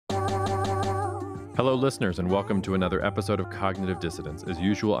Hello, listeners, and welcome to another episode of Cognitive Dissidence. As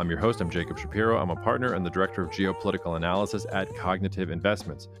usual, I'm your host. I'm Jacob Shapiro. I'm a partner and the director of geopolitical analysis at Cognitive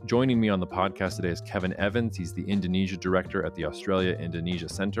Investments. Joining me on the podcast today is Kevin Evans. He's the Indonesia director at the Australia-Indonesia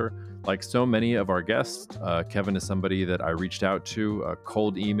Center. Like so many of our guests, Kevin is somebody that I reached out to, a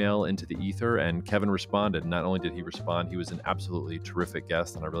cold email into the ether, and Kevin responded. Not only did he respond, he was an absolutely terrific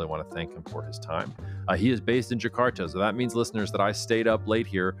guest, and I really want to thank him for his time. He is based in Jakarta, so that means, listeners, that I stayed up late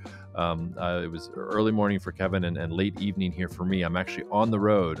here. It was early morning for Kevin and late evening here for me. I'm actually on the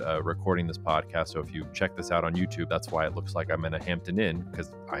road recording this podcast. So if you check this out on YouTube, that's why it looks like I'm in a Hampton Inn,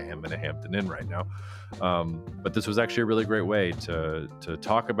 because I am in a Hampton Inn right now. But this was actually a really great way to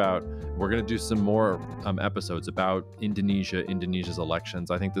talk about. We're going to do some more episodes about Indonesia's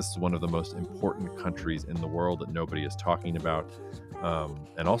elections. I think this is one of the most important countries in the world that nobody is talking about.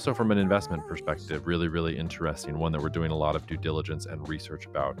 And also from an investment perspective, really, really interesting, one that we're doing a lot of due diligence and research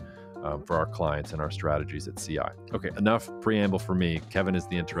about for our clients and our strategies at CI. Okay, enough preamble for me. Kevin is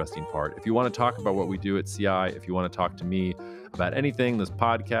the interesting part. If you want to talk about what we do at CI, if you want to talk to me about anything, this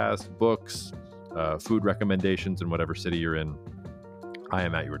podcast, books, food recommendations in whatever city you're in, I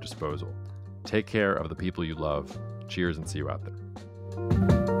am at your disposal. Take care of the people you love. Cheers, and see you out there.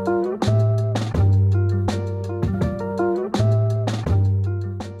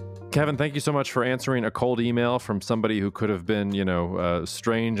 Kevin, thank you so much for answering a cold email from somebody who could have been,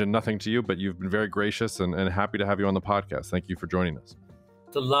 strange and nothing to you, but you've been very gracious and happy to have you on the podcast. Thank you for joining us.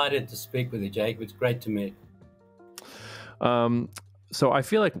 Delighted to speak with you, Jake. It's great to meet. So I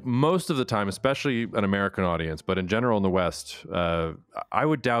feel like most of the time, especially an American audience, but in general in the West, I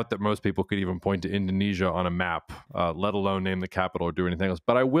would doubt that most people could even point to Indonesia on a map, let alone name the capital or do anything else.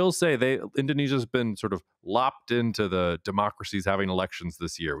 But I will say Indonesia's been sort of lopped into the democracies having elections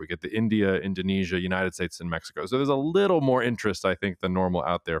this year. We get the India, Indonesia, United States, and Mexico. So there's a little more interest, I think, than normal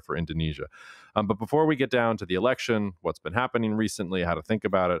out there for Indonesia. But before we get down to the election, what's been happening recently, how to think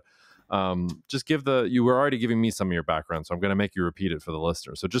about it, you were already giving me some of your background, so I'm going to make you repeat it for the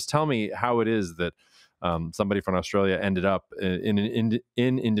listeners. So just tell me how it is that somebody from Australia ended up in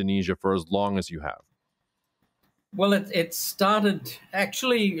Indonesia for as long as you have. Well, it started,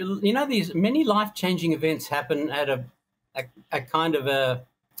 actually, these many life-changing events happen at a kind of a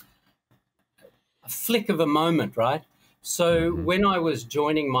flick of a moment, right? So when I was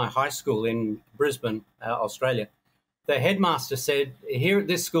joining my high school in Brisbane, Australia, the headmaster said, "Here at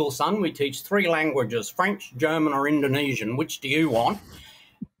this school, son, we teach 3 languages, French, German, or Indonesian. Which do you want?"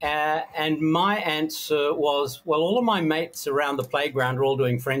 And my answer was, well, all of my mates around the playground are all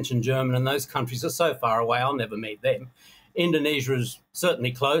doing French and German, and those countries are so far away, I'll never meet them. Indonesia is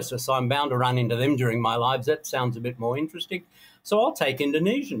certainly closer, so I'm bound to run into them during my lives. That sounds a bit more interesting. So I'll take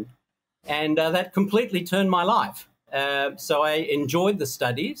Indonesian. And that completely turned my life. So I enjoyed the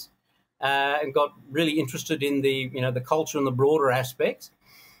studies. And got really interested in the culture and the broader aspects.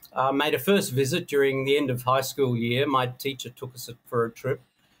 Made a first visit during the end of high school year. My teacher took us for a trip.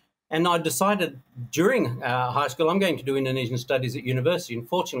 And I decided during high school, I'm going to do Indonesian studies at university.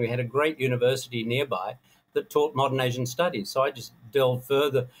 Unfortunately, we had a great university nearby that taught modern Asian studies. So I just delved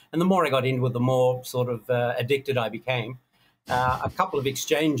further. And the more I got into it, the more sort of addicted I became. A couple of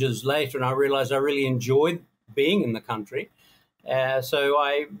exchanges later, and I realized I really enjoyed being in the country. So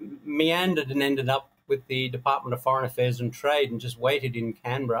I meandered and ended up with the Department of Foreign Affairs and Trade and just waited in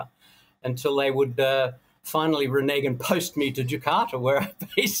Canberra until they would finally renege and post me to Jakarta, where I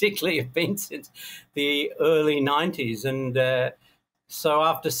basically have been since the early 90s. And so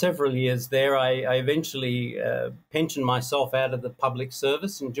after several years there, I eventually pensioned myself out of the public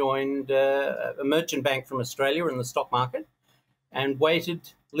service and joined a merchant bank from Australia in the stock market and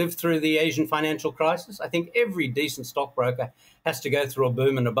lived through the Asian financial crisis. I think every decent stockbroker has to go through a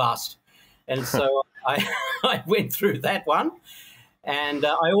boom and a bust. And so I went through that one. And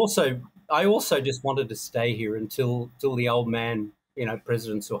I also just wanted to stay here until the old man,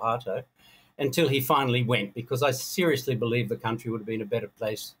 President Suharto, until he finally went, because I seriously believe the country would have been a better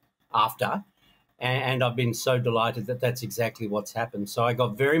place after. And I've been so delighted that that's exactly what's happened. So I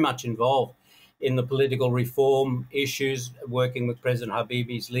got very much involved in the political reform issues, working with President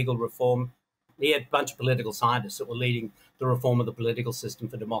Habibie's legal reform. He had a bunch of political scientists that were leading the reform of the political system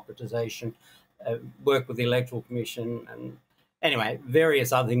for democratization, worked with the Electoral Commission, and anyway,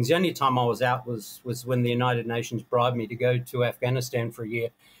 various other things. The only time I was out was when the United Nations bribed me to go to Afghanistan for a year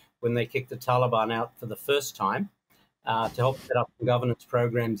when they kicked the Taliban out for the first time to help set up governance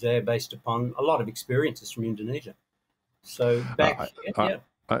programs there based upon a lot of experiences from Indonesia. So back, yeah.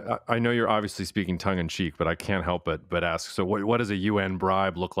 I know you're obviously speaking tongue-in-cheek, but I can't help but ask, so what does a UN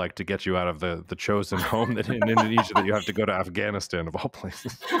bribe look like to get you out of the chosen home that in Indonesia that you have to go to Afghanistan, of all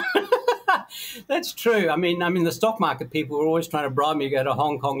places? That's true. I mean, the stock market people were always trying to bribe me to go to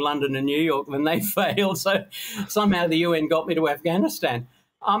Hong Kong, London, and New York when they failed. So somehow the UN got me to Afghanistan.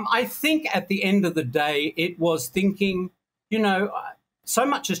 I think at the end of the day, it was thinking, so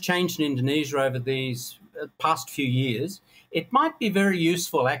much has changed in Indonesia over these past few years. It might be very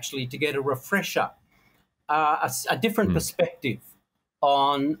useful actually to get a refresher, a different perspective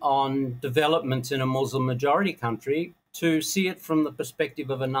on developments in a Muslim majority country, to see it from the perspective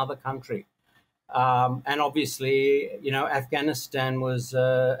of another country. And obviously, Afghanistan was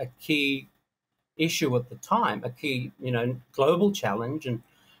a key issue at the time, a key, global challenge and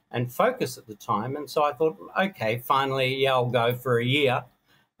focus at the time. And so I thought, okay, finally, I'll go for a year.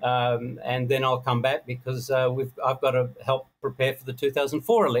 And then I'll come back because I've got to help prepare for the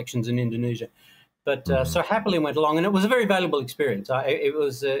 2004 elections in Indonesia. But so happily went along, and it was a very valuable experience. It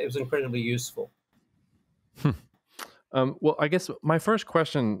was incredibly useful. Well, I guess my first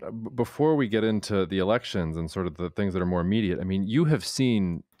question, before we get into the elections and sort of the things that are more immediate, I mean, you have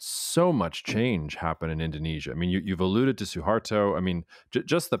seen so much change happen in Indonesia. I mean, you've alluded to Suharto. I mean,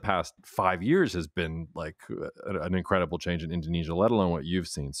 just the past 5 years has been like an incredible change in Indonesia, let alone what you've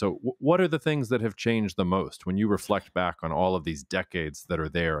seen. So what are the things that have changed the most when you reflect back on all of these decades that are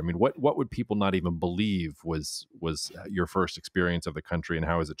there? I mean, what would people not even believe was your first experience of the country, and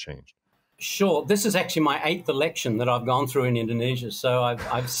how has it changed? Sure. This is actually my 8th election that I've gone through in Indonesia. So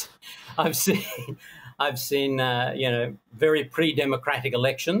I've seen very pre-democratic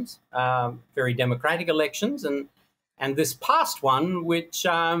elections, very democratic elections, and this past one, which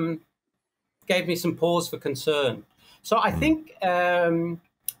gave me some pause for concern. So I think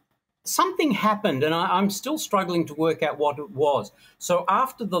something happened, and I'm still struggling to work out what it was. So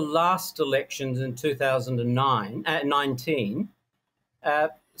after the last elections in 2019.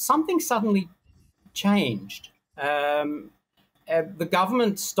 Something suddenly changed. The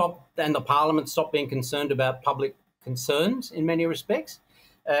government stopped, and the parliament stopped being concerned about public concerns in many respects,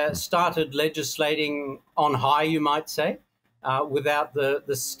 started legislating on high, you might say, without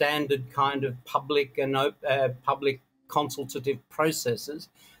the standard kind of public and public consultative processes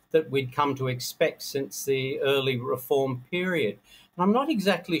that we'd come to expect since the early reform period. And I'm not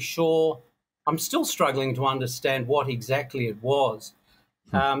exactly sure, I'm still struggling to understand what exactly it was.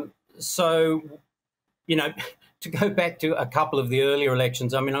 So, to go back to a couple of the earlier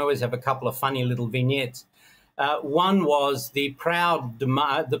elections, I mean, I always have a couple of funny little vignettes. One was the proud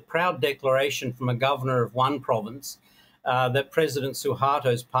declaration from a governor of one province that President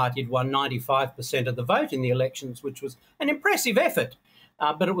Suharto's party had won 95% of the vote in the elections, which was an impressive effort,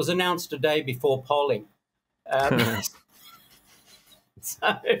 but it was announced a day before polling.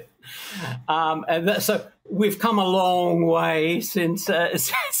 So we've come a long way since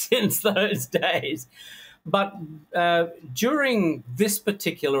those days. But during this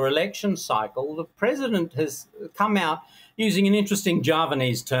particular election cycle, the president has come out using an interesting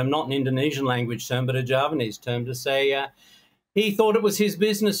Javanese term, not an Indonesian language term, but a Javanese term, to say he thought it was his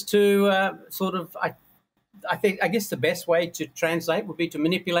business to I guess the best way to translate would be to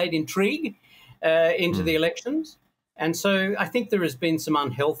manipulate intrigue into the elections. And so I think there has been some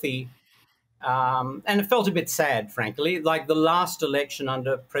unhealthy, and it felt a bit sad, frankly, like the last election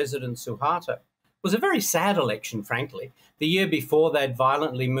under President Suharto was a very sad election, frankly. The year before, they'd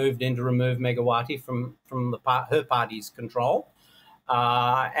violently moved in to remove Megawati from her party's control,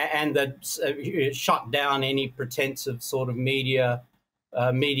 and they'd shut down any pretense of sort of media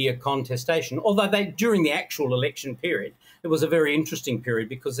contestation. Although during the actual election period, it was a very interesting period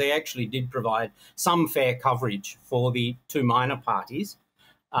because they actually did provide some fair coverage for the two minor parties.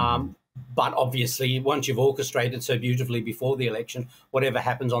 But obviously, once you've orchestrated so beautifully before the election, whatever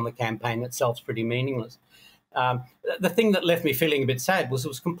happens on the campaign itself is pretty meaningless. The thing that left me feeling a bit sad was there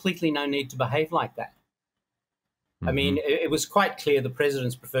was completely no need to behave like that. I mean, it was quite clear the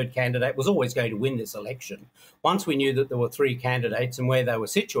president's preferred candidate was always going to win this election. Once we knew that there were 3 candidates and where they were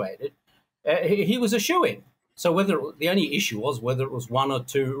situated, he was a shoo-in. So the only issue was whether it was 1 or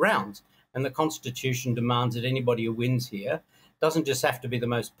 2 rounds. And the Constitution demands that anybody who wins here doesn't just have to be the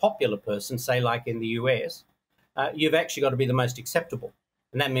most popular person, say like in the US. You've actually got to be the most acceptable.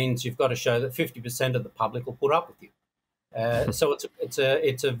 And that means you've got to show that 50% of the public will put up with you. So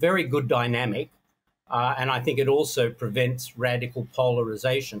it's a very good dynamic. And I think it also prevents radical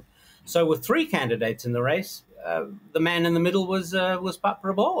polarization. So with 3 candidates in the race, the man in the middle was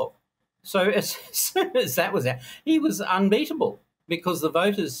Prabowo. So as soon as that was out, he was unbeatable because the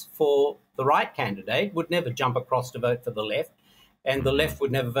voters for the right candidate would never jump across to vote for the left. and the left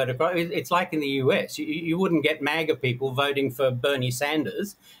would never vote across. It's like in the US. You wouldn't get MAGA people voting for Bernie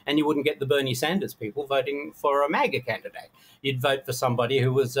Sanders, and you wouldn't get the Bernie Sanders people voting for a MAGA candidate. You'd vote for somebody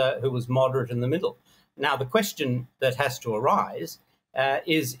who was moderate in the middle. Now, the question that has to arise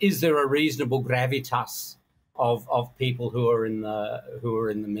is there a reasonable gravitas of people who are in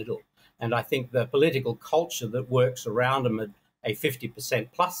the middle? And I think the political culture that works around them, a 50%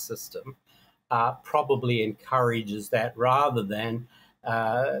 plus system, probably encourages that, rather than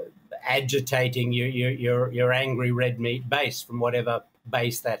agitating your angry red meat base from whatever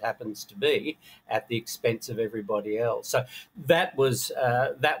base that happens to be at the expense of everybody else. So that was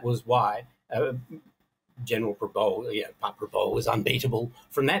why General Prabowo, Prabowo was unbeatable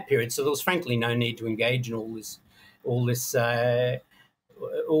from that period. So there was frankly no need to engage in all this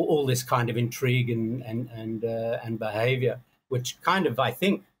kind of intrigue and behaviour, which kind of, I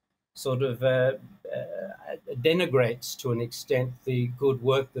think, sort of denigrates to an extent the good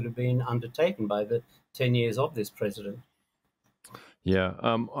work that had been undertaken by the 10 years of this president. Yeah.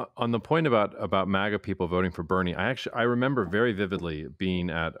 On the point about MAGA people voting for Bernie, I remember very vividly being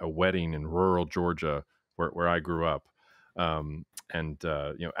at a wedding in rural Georgia where I grew up, and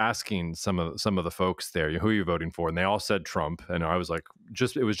asking some of the folks there, who are you voting for? And they all said Trump, and I was like,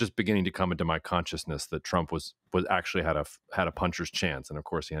 it was just beginning to come into my consciousness that Trump was actually had a puncher's chance, and of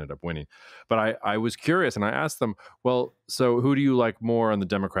course he ended up winning. But I was curious, and I asked them, well, so who do you like more on the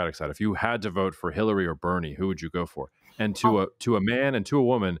Democratic side? If you had to vote for Hillary or Bernie, who would you go for? And to a man and to a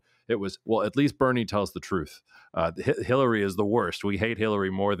woman, it was, well, at least Bernie tells the truth. Hillary is the worst. We hate Hillary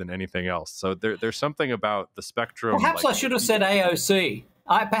more than anything else. So there's something about the spectrum. Perhaps I should have said AOC.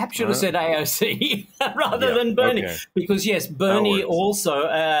 I perhaps should have said AOC rather than Bernie, because yes, Bernie also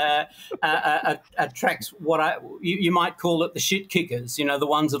attracts what you might call it the shit kickers. The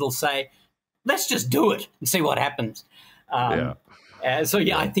ones that'll say, "Let's just do it and see what happens." I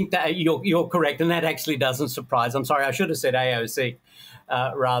think that you're correct, and that actually doesn't surprise. I'm sorry, I should have said AOC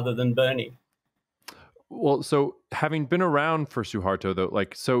rather than Bernie. Well, so having been around for Suharto, though,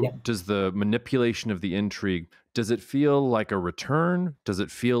 does the manipulation of the intrigue, does it feel like a return? Does it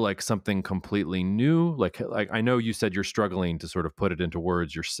feel like something completely new? Like I know you said you're struggling to sort of put it into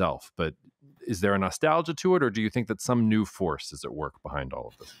words yourself, but is there a nostalgia to it, or do you think that some new force is at work behind all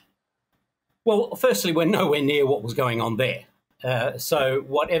of this? Well, firstly, we're nowhere near what was going on there. So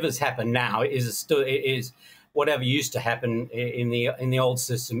whatever's happened now is whatever used to happen in the old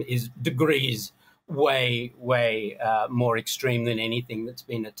system is degrees way more extreme than anything that's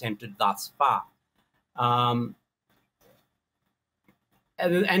been attempted thus far.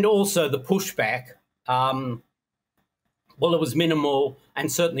 And also the pushback, it was minimal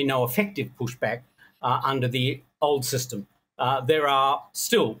and certainly no effective pushback under the old system. There are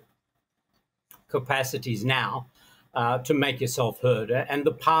still capacities now to make yourself heard. And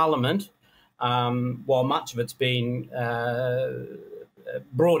the parliament, while much of it's been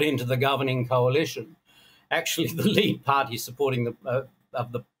brought into the governing coalition, actually the lead party supporting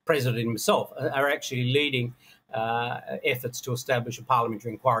of the president himself are actually leading efforts to establish a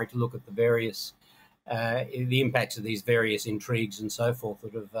parliamentary inquiry to look at the impacts of these various intrigues and so forth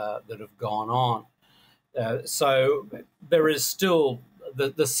that have gone on. So there is still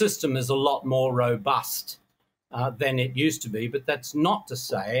the system is a lot more robust than it used to be, but that's not to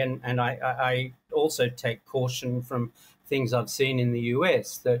say, and I also take caution from things I've seen in the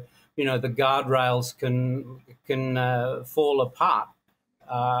US that the guardrails can fall apart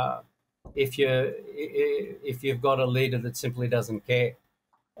if you've got a leader that simply doesn't care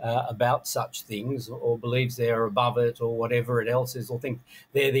about such things, or believes they're above it, or whatever it else is, or think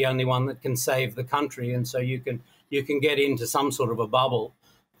they're the only one that can save the country, and so you can get into some sort of a bubble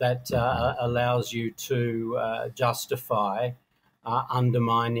that allows you to justify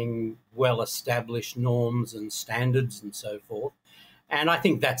undermining well-established norms and standards and so forth. And I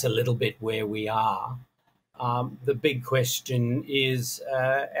think that's a little bit where we are. The big question is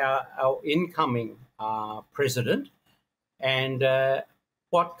our incoming president and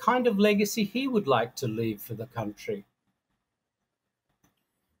what kind of legacy he would like to leave for the country.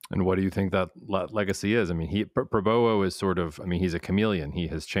 And what do you think that legacy is? I mean, Prabowo is sort of, he's a chameleon. He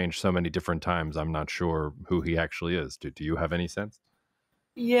has changed so many different times. I'm not sure who he actually is. Do you have any sense?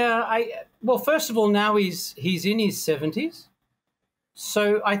 Yeah, well, first of all, now he's in his 70s.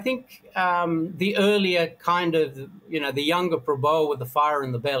 So I think the earlier kind of, the younger Prabowo with the fire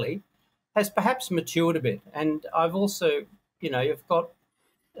in the belly has perhaps matured a bit. And I've also, you've got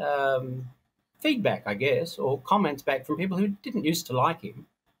feedback, I guess, or comments back from people who didn't used to like him,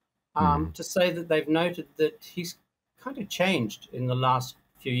 to say that they've noted that he's kind of changed in the last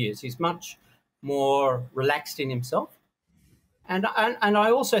few years. He's much more relaxed in himself. And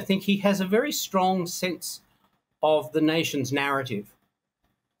I also think he has a very strong sense of the nation's narrative,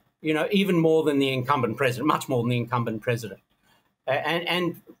 even more than the incumbent president, much more than the incumbent president,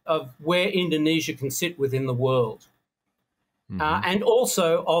 and of where Indonesia can sit within the world, and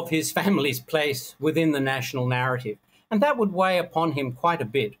also of his family's place within the national narrative. And that would weigh upon him quite a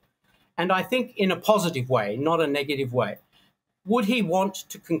bit. And I think in a positive way, not a negative way. Would he want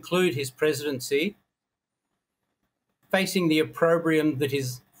to conclude his presidency facing the opprobrium that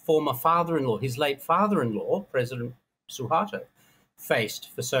his former father-in-law, his late father-in-law, President Suharto, faced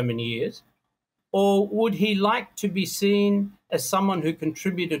for so many years? Or would he like to be seen as someone who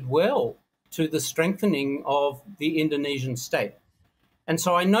contributed well to the strengthening of the Indonesian state? And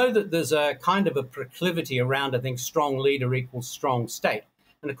so I know that there's a kind of a proclivity around, I think, strong leader equals strong state.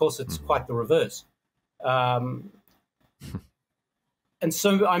 And of course, it's quite the reverse. And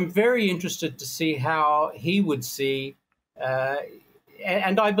so I'm very interested to see how he would see,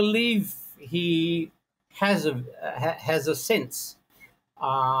 and I believe he has a sense,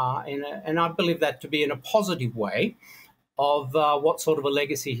 and I believe that to be in a positive way, of what sort of a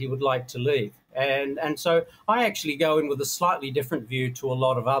legacy he would like to leave. And so I actually go in with a slightly different view to a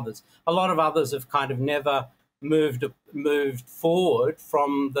lot of others. A lot of others have kind of never moved forward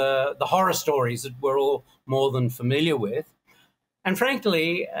from the horror stories that we're all more than familiar with. And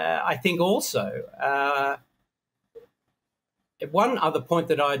frankly, I think also one other point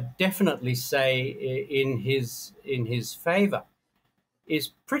that I'd definitely say in his favour is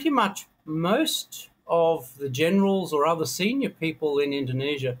pretty much most of the generals or other senior people in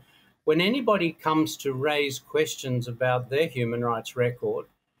Indonesia, when anybody comes to raise questions about their human rights record,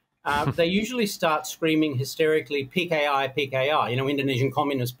 they usually start screaming hysterically, PKI, PKI, Indonesian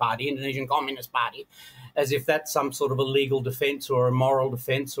Communist Party, as if that's some sort of a legal defence or a moral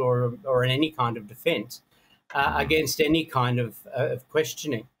defence or any kind of defence against any kind of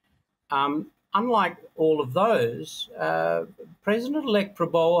questioning. Unlike all of those, President-elect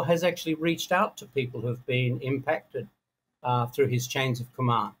Prabowo has actually reached out to people who have been impacted through his chains of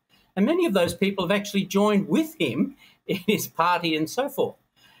command. And many of those people have actually joined with him in his party and so forth.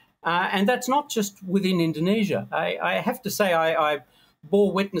 And that's not just within Indonesia. I have to say I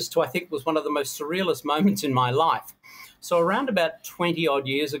bore witness to, I think, was one of the most surrealist moments in my life. So around about 20-odd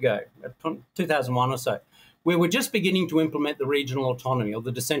years ago, 2001 or so, we were just beginning to implement the regional autonomy or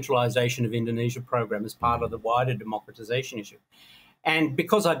the decentralization of Indonesia program as part of the wider democratization issue. And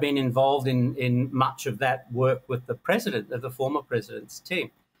because I'd been involved in much of that work with the president, the former president's team,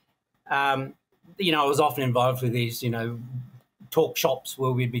 I was often involved with these, talk shops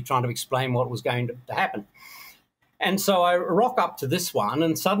where we'd be trying to explain what was going to happen. And so I rock up to this one,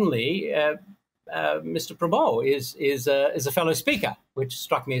 and suddenly Mr. Prabowo is a fellow speaker, which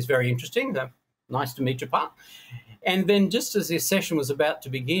struck me as very interesting. Nice to meet you, Pa. And then just as this session was about to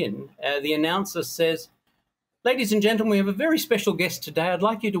begin, the announcer says, "Ladies and gentlemen, we have a very special guest today. I'd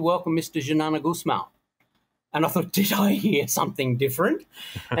like you to welcome Mr. Xanana Gusmao." And I thought, did I hear something different?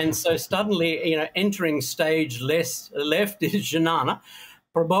 And so suddenly, entering stage left is Xanana.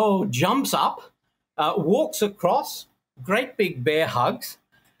 Prabowo jumps up, walks across, great big bear hugs,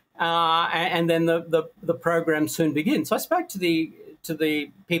 and then the program soon begins. So I spoke to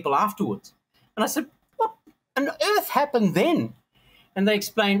the people afterwards, and I said, "What on earth happened then?" And they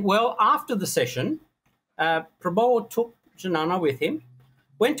explained, well, after the session, Prabowo took Xanana with him,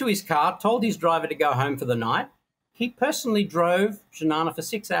 went to his car, told his driver to go home for the night. He personally drove Xanana for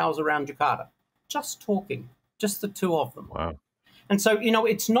 6 hours around Jakarta, just talking, just the two of them. Wow. And so,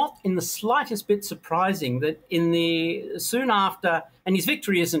 it's not in the slightest bit surprising that soon after, and his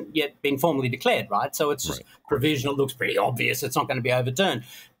victory isn't yet been formally declared, right? So it's just provisional, looks pretty obvious, it's not going to be overturned.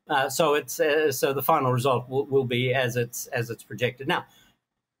 So the final result will be as it's projected. Now,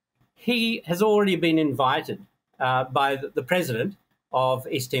 he has already been invited by the president of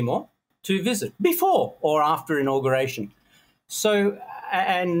East Timor to visit before or after inauguration. So,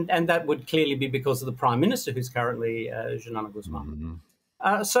 and that would clearly be because of the Prime Minister, who's currently Xanana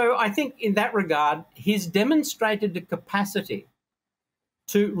Gusmao. So I think in that regard, he's demonstrated the capacity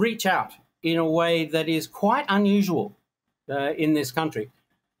to reach out in a way that is quite unusual in this country.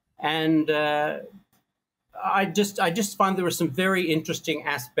 And I just find there are some very interesting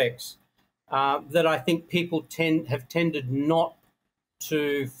aspects that I think people have tended not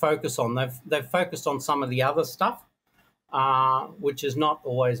to focus on. They've focused on some of the other stuff, which is not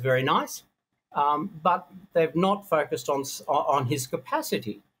always very nice, but they've not focused on his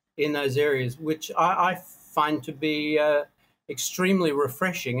capacity in those areas, which I find to be extremely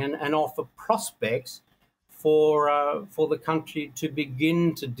refreshing and offer prospects for the country to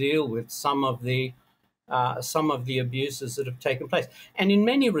begin to deal with some of the some of the abuses that have taken place. And in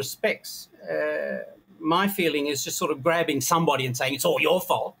many respects, my feeling is just sort of grabbing somebody and saying it's all your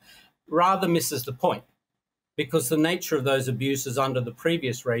fault rather misses the point, because the nature of those abuses under the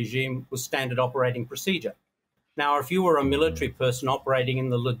previous regime was standard operating procedure. Now, if you were a military person operating in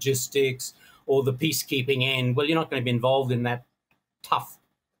the logistics or the peacekeeping end, well, you're not going to be involved in that tough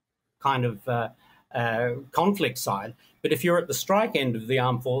kind of conflict side. But if you're at the strike end of the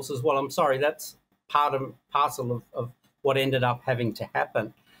armed forces, well, I'm sorry, that's part and parcel of what ended up having to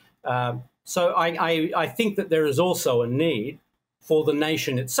happen. So I think that there is also a need for the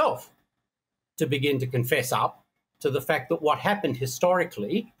nation itself to begin to confess up to the fact that what happened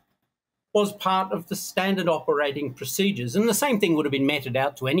historically was part of the standard operating procedures. And the same thing would have been meted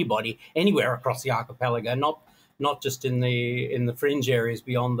out to anybody, anywhere across the archipelago, not just in the fringe areas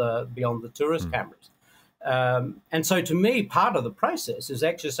beyond the tourist cameras. And so to me, part of the process is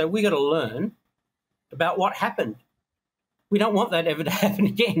actually say we got to learn about what happened. We don't want that ever to happen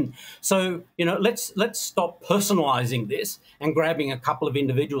again. So, let's stop personalizing this and grabbing a couple of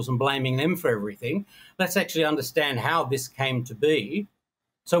individuals and blaming them for everything. Let's actually understand how this came to be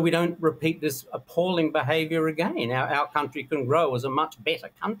so we don't repeat this appalling behavior again. Our country can grow as a much better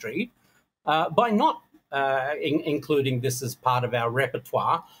country by not including this as part of our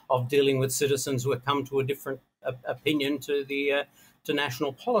repertoire of dealing with citizens who have come to a different opinion to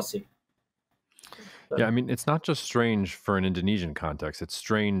national policy. Yeah, I mean, it's not just strange for an Indonesian context. It's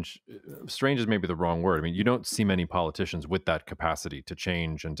strange. Strange is maybe the wrong word. I mean, you don't see many politicians with that capacity to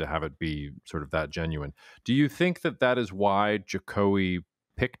change and to have it be sort of that genuine. Do you think that is why Jokowi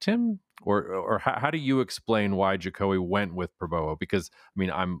picked him? Or how do you explain why Jokowi went with Prabowo? Because I mean,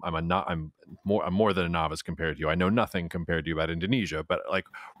 I'm more than a novice compared to you. I know nothing compared to you about Indonesia. But like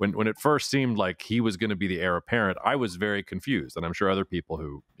when it first seemed like he was going to be the heir apparent, I was very confused, and I'm sure other people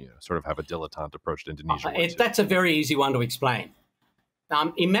who sort of have a dilettante approach to Indonesia. That's a very easy one to explain.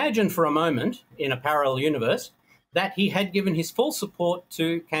 Imagine for a moment in a parallel universe that he had given his full support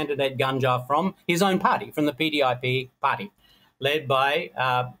to candidate Ganjar from his own party, from the PDIP party, led by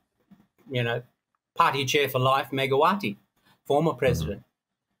party chair for life, Megawati, former president.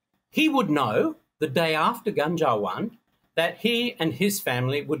 He would know the day after Ganjar won that he and his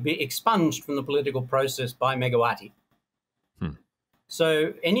family would be expunged from the political process by Megawati.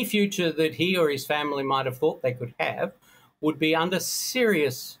 So any future that he or his family might have thought they could have would be under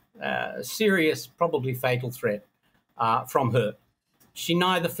serious, probably fatal threat from her. She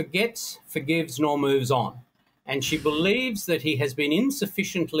neither forgets, forgives, nor moves on. And she believes that he has been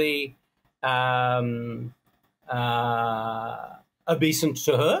insufficiently obeisant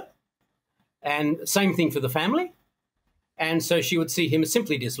to her, and same thing for the family. And so she would see him as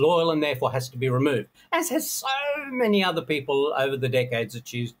simply disloyal and therefore has to be removed, as has so many other people over the decades that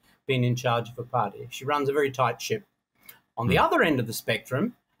she's been in charge of a party. She runs a very tight ship. On the other end of the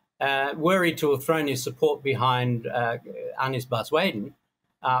spectrum, worried to have thrown his support behind Anies Baswedan,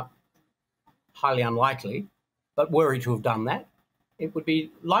 highly unlikely, but worried to have done that, it would be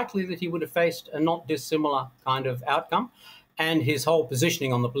likely that he would have faced a not dissimilar kind of outcome, and his whole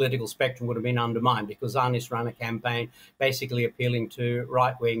positioning on the political spectrum would have been undermined because Anies ran a campaign basically appealing to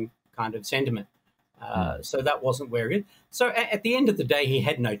right-wing kind of sentiment. So that wasn't where it is. So at the end of the day, he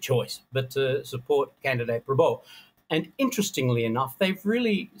had no choice but to support candidate Prabowo. And interestingly enough, they've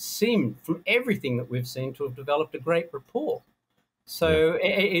really seemed, from everything that we've seen, to have developed a great rapport. So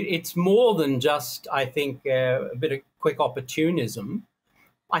it's more than just, I think, a bit of quick opportunism.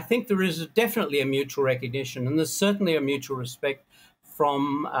 I think there is definitely a mutual recognition, and there's certainly a mutual respect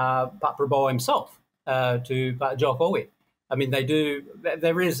from Prabowo himself to Jokowi. I mean,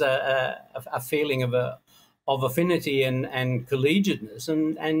 there is a feeling of affinity and collegiateness,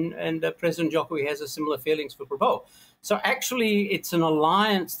 and President Jokowi has a similar feelings for Prabowo. So actually, it's an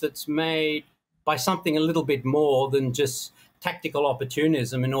alliance that's made by something a little bit more than just tactical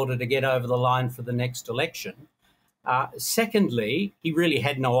opportunism in order to get over the line for the next election. Secondly, he really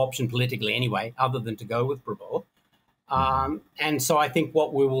had no option politically anyway, other than to go with Prabowo. And so I think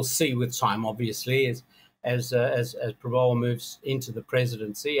what we will see with time, obviously, is as Prabowo moves into the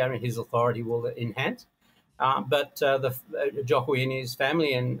presidency, I mean, his authority will enhance. But Jokowi and his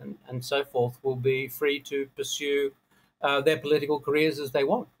family and so forth will be free to pursue their political careers as they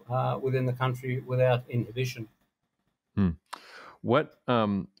want within the country without inhibition.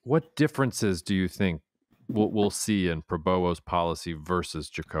 What differences do you think we'll see in Prabowo's policy versus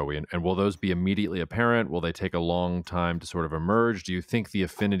Jokowi? And will those be immediately apparent? Will they take a long time to sort of emerge? Do you think the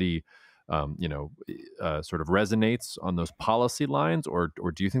affinity sort of resonates on those policy lines, or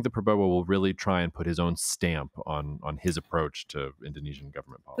do you think that Prabowo will really try and put his own stamp on his approach to Indonesian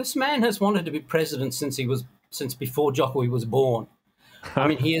government policy? This man has wanted to be president since before Jokowi was born. I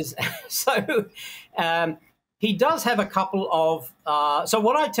mean, he is so. He does have a couple of. So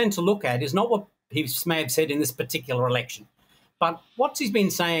what I tend to look at is not what he may have said in this particular election, but what he's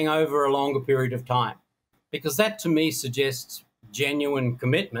been saying over a longer period of time, because that to me suggests genuine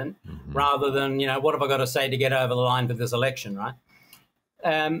commitment rather than, what have I got to say to get over the line for this election, right?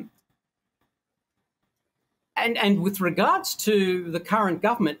 And with regards to the current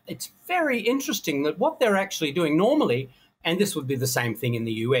government, it's very interesting that what they're actually doing normally, and this would be the same thing in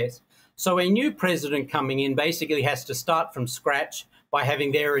the US, so a new president coming in basically has to start from scratch by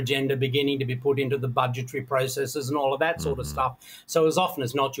having their agenda beginning to be put into the budgetary processes and all of that sort of stuff. So as often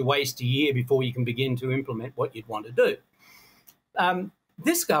as not, you waste a year before you can begin to implement what you'd want to do.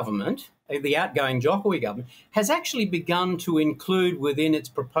 This government, the outgoing Jokowi government, has actually begun to include within its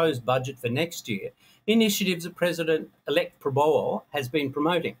proposed budget for next year initiatives that President-elect Prabowo has been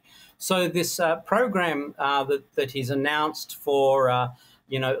promoting. So this program that he's announced for,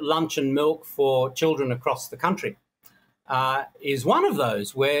 lunch and milk for children across the country is one of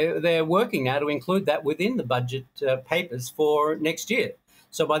those where they're working now to include that within the budget papers for next year.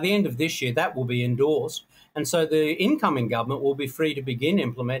 So by the end of this year, that will be endorsed. And so the incoming government will be free to begin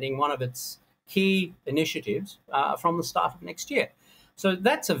implementing one of its key initiatives from the start of next year. So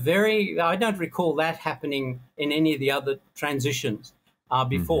that's I don't recall that happening in any of the other transitions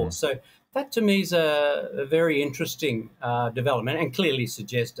before. So that to me is a very interesting development and clearly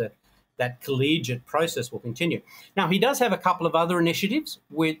suggests that collegiate process will continue. Now, he does have a couple of other initiatives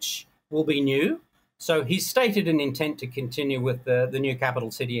which will be new. So he's stated an intent to continue with the new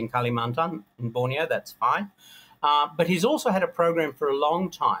capital city in Kalimantan, in Borneo. That's fine. But he's also had a program for a long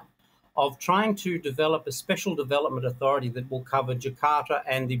time of trying to develop a special development authority that will cover Jakarta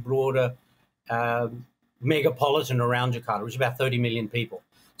and the broader megapolitan around Jakarta, which is about 30 million people.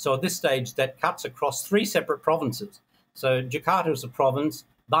 So at this stage, that cuts across 3 separate provinces. So Jakarta is a province,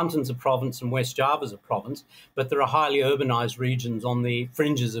 Banten's a province, and West Java's a province, but there are highly urbanized regions on the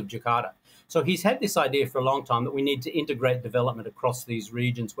fringes of Jakarta. So he's had this idea for a long time that we need to integrate development across these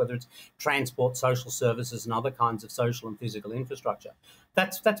regions, whether it's transport, social services, and other kinds of social and physical infrastructure.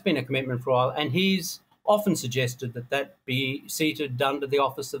 That's been a commitment for a while, and he's often suggested that be seated under the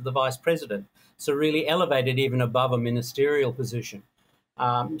office of the vice president, so really elevated even above a ministerial position.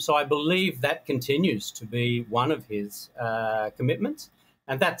 So I believe that continues to be one of his commitments,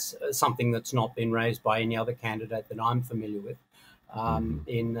 and that's something that's not been raised by any other candidate that I'm familiar with.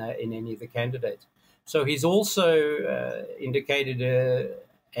 In any of the candidates. So he's also indicated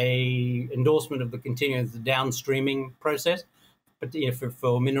a endorsement of the continuing of the downstreaming process, but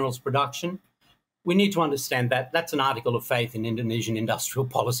for minerals production. We need to understand that that's an article of faith in Indonesian industrial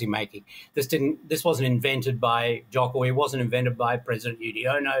policy making. This wasn't invented by Jokowi, it wasn't invented by President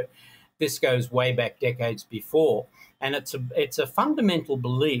Yudhoyono. This goes way back decades before, and it's a fundamental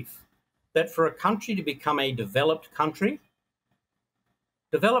belief that for a country to become a developed countries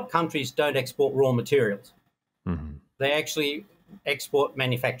don't export raw materials. They actually export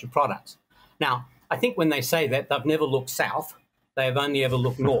manufactured products. Now, I think when they say that, they've never looked south. They've only ever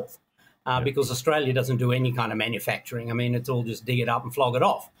looked north because Australia doesn't do any kind of manufacturing. I mean, it's all just dig it up and flog it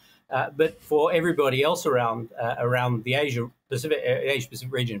off. But for everybody else around the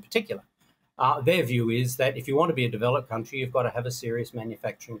Asia-Pacific region in particular, their view is that if you want to be a developed country, you've got to have a serious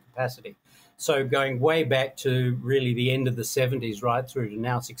manufacturing capacity. So going way back to really the end of the 70s right through to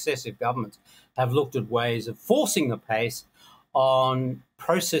now, successive governments have looked at ways of forcing the pace on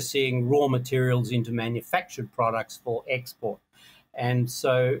processing raw materials into manufactured products for export. And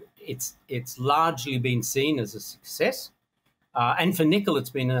so it's largely been seen as a success. And for nickel,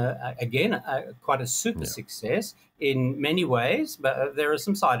 it's been, quite a super success in many ways, but there are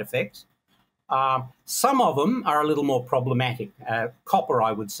some side effects. Some of them are a little more problematic. Copper,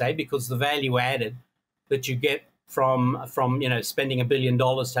 I would say, because the value added that you get from spending $1 billion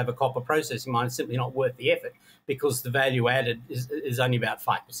to have a copper processing mine is simply not worth the effort because the value added is only about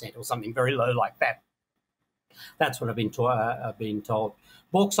 5% or something very low like that. That's what I've been told.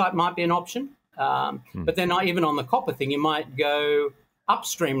 Bauxite might be an option, but then even on the copper thing, you might go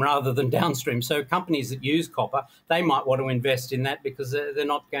upstream rather than downstream. So companies that use copper, they might want to invest in that because they're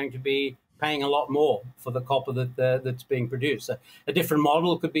not going to be paying a lot more for the copper that's being produced. So a different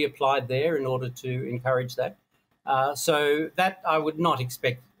model could be applied there in order to encourage that. So that I would not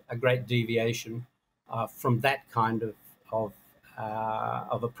expect a great deviation from that kind of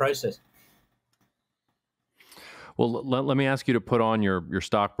a process. Well, let me ask you to put on your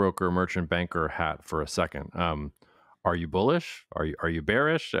stockbroker, merchant banker hat for a second. Are you bullish? Are you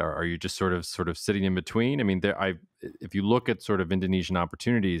bearish? Or are you just sort of sitting in between? I mean, if you look at sort of Indonesian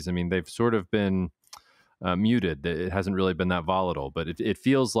opportunities, I mean, they've sort of been muted. It hasn't really been that volatile, but it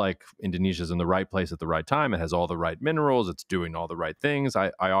feels like Indonesia's in the right place at the right time. It has all the right minerals. It's doing all the right things.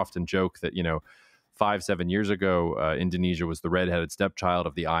 I often joke that, 5-7 years ago, Indonesia was the redheaded stepchild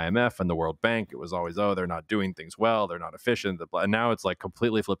of the IMF and the World Bank. It was always, oh, they're not doing things well, they're not efficient. And now it's like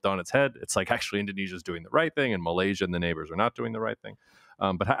completely flipped on its head. It's like actually Indonesia's doing the right thing, and Malaysia and the neighbors are not doing the right thing.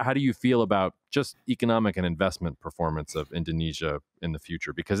 But how do you feel about just economic and investment performance of Indonesia in the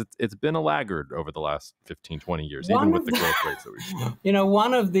future? Because it's been a laggard over the last 15, 20 years, even with the growth rates that we've seen.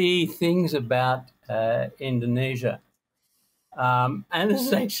 One of the things about Indonesia, and this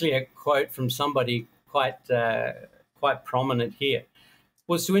is actually a quote from somebody quite prominent here,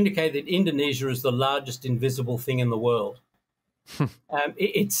 was to indicate that Indonesia is the largest invisible thing in the world.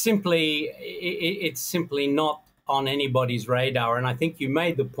 It's simply not on anybody's radar, and I think you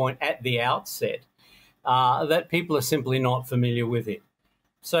made the point at the outset that people are simply not familiar with it.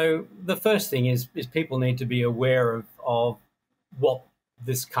 So the first thing is people need to be aware of what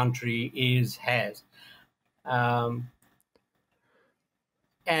this country has. And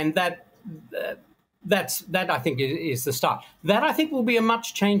that I think is the start. That I think will be a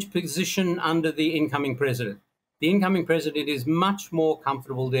much changed position under the incoming president. The incoming president is much more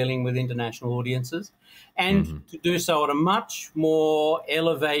comfortable dealing with international audiences, and to do so at a much more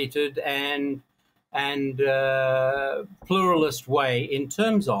elevated and pluralist way in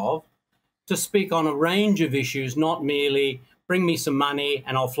terms of to speak on a range of issues, not merely bring me some money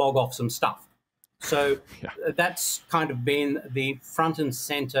and I'll flog off some stuff. So that's kind of been the front and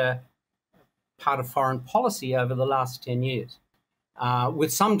center part of foreign policy over the last 10 years,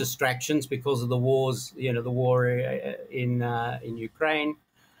 with some distractions because of the wars, the war in Ukraine,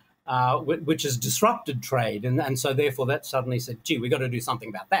 which has disrupted trade. And so therefore that suddenly said, gee, we've got to do something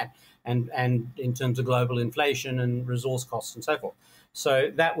about that. And in terms of global inflation and resource costs and so forth. So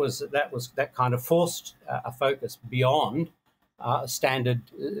that kind of forced a focus beyond standard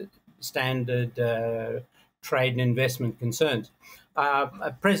trade and investment concerns.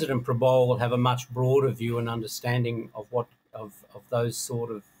 President Prabowo will have a much broader view and understanding of those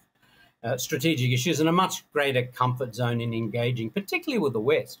sort of strategic issues, and a much greater comfort zone in engaging, particularly with the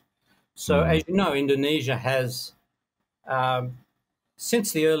West. So, as you know, Indonesia has,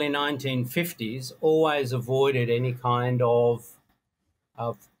 since the early 1950s, always avoided any kind of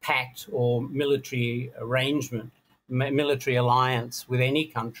pact or military arrangement, military alliance with any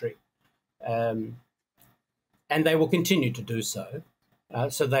country. And they will continue to do so.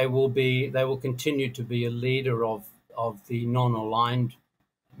 So they will continue to be a leader of the non-aligned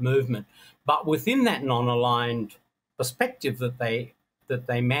movement. But within that non-aligned perspective that they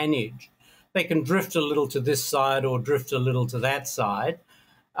manage, they can drift a little to this side or drift a little to that side.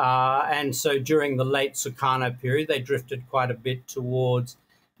 And so during the late Sukarno period, they drifted quite a bit towards,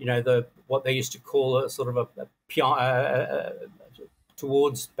 what they used to call a sort of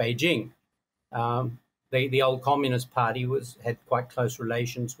towards Beijing. The old Communist Party had quite close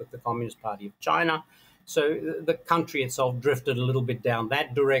relations with the Communist Party of China. So the country itself drifted a little bit down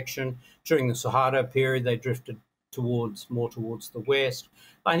that direction. During the Suharto period, they drifted more towards the West.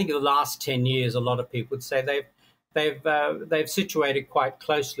 I think in the last 10 years, a lot of people would say they've situated quite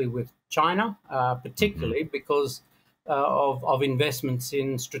closely with China, particularly because of investments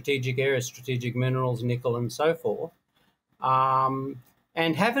in strategic areas, strategic minerals, nickel, and so forth.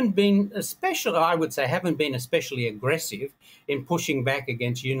 And haven't been especially aggressive in pushing back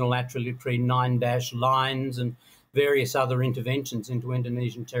against unilaterally 9-dash lines and various other interventions into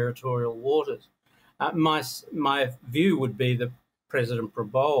Indonesian territorial waters. My view would be that President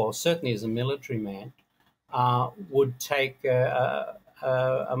Prabowo, certainly as a military man, would take a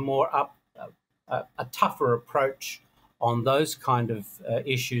tougher approach on those kind of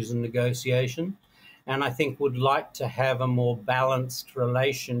issues and negotiation. And I think would like to have a more balanced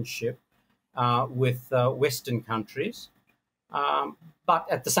relationship with Western countries, but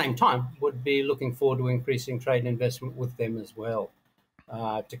at the same time would be looking forward to increasing trade and investment with them as well,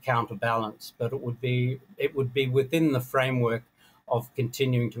 to counterbalance. But it would be within the framework of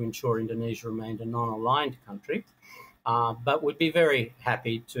continuing to ensure Indonesia remained a non-aligned country, but would be very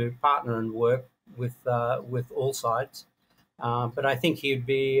happy to partner and work with all sides. But I think he'd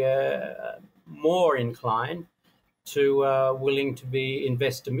be more inclined to willing to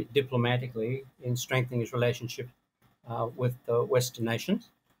invest diplomatically in strengthening his relationship with the Western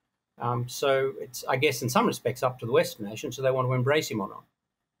nations. So it's, I guess, in some respects up to the Western nations, so they want to embrace him or not.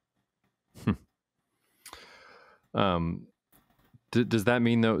 Um, does that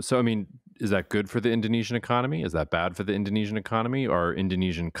mean though? So I mean, is that good for the Indonesian economy? Is that bad for the Indonesian economy? Are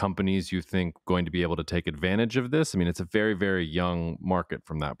Indonesian companies, you think, going to be able to take advantage of this? I mean, it's a very, very young market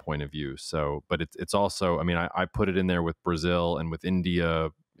from that point of view. So, but it's also, I mean, I put it in there with Brazil and with India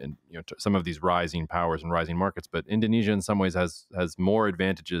and some of these rising powers and rising markets. But Indonesia, in some ways, has more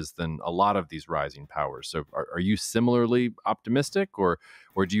advantages than a lot of these rising powers. So, are you similarly optimistic, or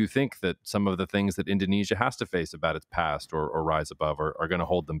do you think that some of the things that Indonesia has to face about its past or rise above are going to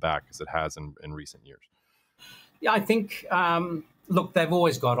hold them back as it has in recent years? Yeah, I think, look, they've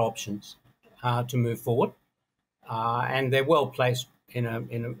always got options to move forward, and they're well placed in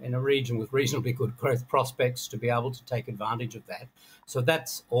a region with reasonably good growth prospects to be able to take advantage of that. So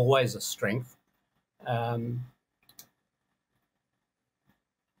that's always a strength.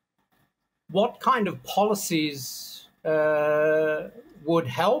 What kind of policies would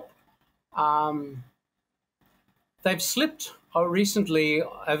help? They've slipped recently.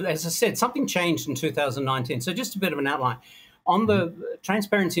 As I said, something changed in 2019. So just a bit of an outline. On the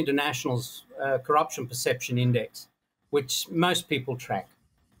Transparency International's Corruption Perception Index, which most people track,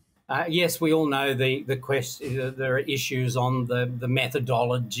 yes, we all know there are issues on the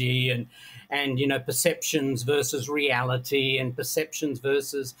methodology and perceptions versus reality and perceptions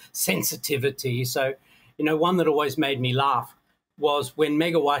versus sensitivity. So, one that always made me laugh was when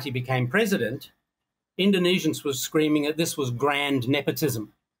Megawati became president, Indonesians were screaming that this was grand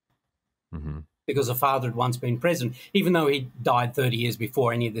nepotism because her father had once been president, even though he died 30 years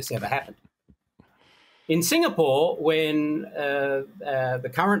before any of this ever happened. In Singapore, when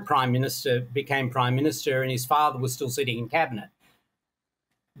the current prime minister became prime minister and his father was still sitting in cabinet,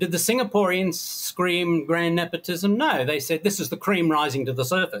 did the Singaporeans scream grand nepotism? No, they said this is the cream rising to the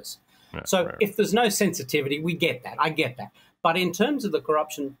surface. Yeah, so right. If there's no sensitivity, we get that. I get that. But in terms of the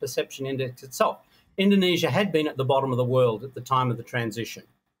Corruption Perception Index itself, Indonesia had been at the bottom of the world at the time of the transition.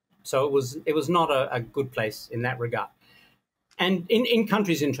 So it was not a good place in that regard. And in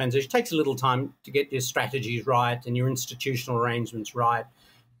countries in transition, it takes a little time to get your strategies right and your institutional arrangements right.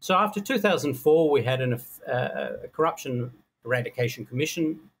 So after 2004, we had a Corruption Eradication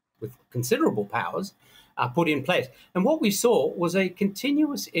Commission with considerable powers put in place. And what we saw was a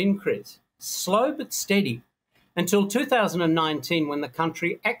continuous increase, slow but steady, until 2019, when the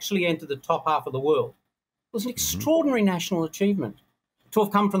country actually entered the top half of the world. It was an extraordinary national achievement to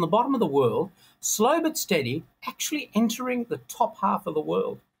have come from the bottom of the world, slow but steady, actually entering the top half of the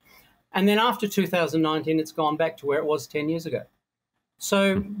world. And then after 2019, it's gone back to where it was 10 years ago.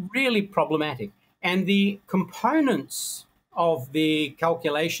 So really problematic. And the components of the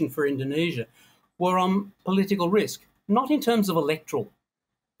calculation for Indonesia were on political risk, not in terms of electoral,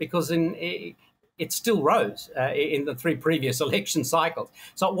 because it still rose in the 3 previous election cycles.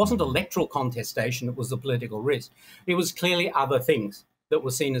 So it wasn't electoral contestation that was the political risk. It was clearly other things that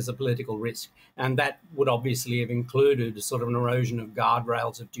were seen as a political risk. And that would obviously have included a sort of an erosion of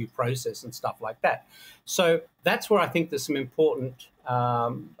guardrails of due process and stuff like that. So that's where I think there's some important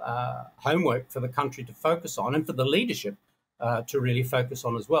homework for the country to focus on, and for the leadership to really focus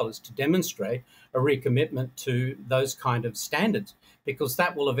on as well, is to demonstrate a recommitment to those kind of standards, because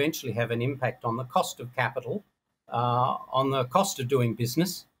that will eventually have an impact on the cost of capital, on the cost of doing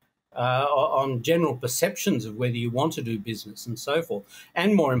business, on general perceptions of whether you want to do business and so forth.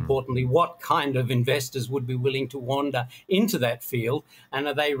 And more importantly, what kind of investors would be willing to wander into that field? And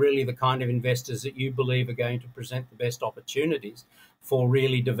are they really the kind of investors that you believe are going to present the best opportunities for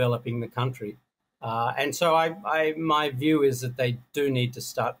really developing the country? And so my view is that they do need to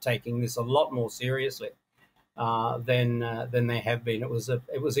start taking this a lot more seriously than they have been. It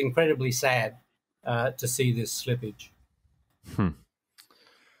was incredibly sad to see this slippage.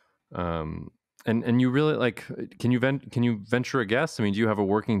 And you really can you venture a guess? I mean, do you have a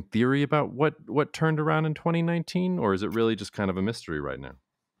working theory about what turned around in 2019, or is it really just kind of a mystery right now?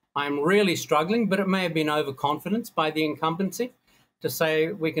 I'm really struggling, but it may have been overconfidence by the incumbency to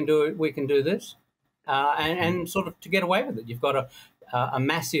say we can do this, and sort of to get away with it. You've got a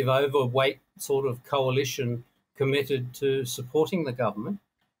massive overweight sort of coalition committed to supporting the government,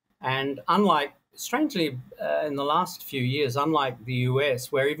 and strangely, in the last few years, unlike the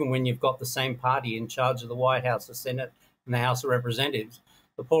US, where even when you've got the same party in charge of the White House, the Senate, and the House of Representatives,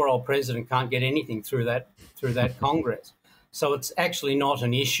 the poor old president can't get anything through that Congress. So it's actually not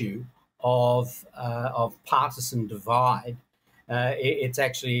an issue of partisan divide. It's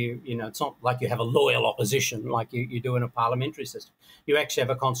actually, it's not like you have a loyal opposition like you do in a parliamentary system. You actually have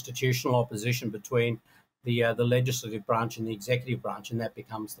a constitutional opposition between the legislative branch and the executive branch, and that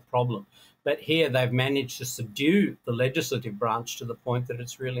becomes the problem. But here they've managed to subdue the legislative branch to the point that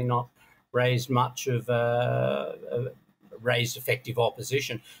it's really not raised much of raised effective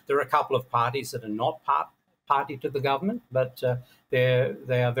opposition. There are a couple of parties that are not party to the government, but they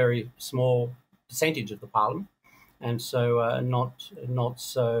are a very small percentage of the parliament, and so not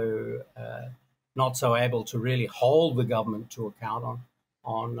so able to really hold the government to account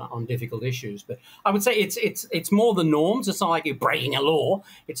on difficult issues. But I would say it's more the norms. It's not like you're breaking a law.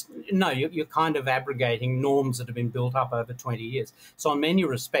 You're kind of abrogating norms that have been built up over 20 years. So in many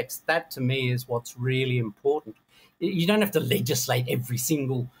respects, that to me is what's really important. You don't have to legislate every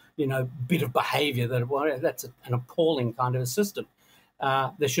single bit of behaviour. That's an appalling kind of a system.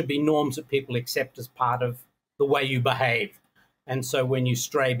 There should be norms that people accept as part of the way you behave. And so when you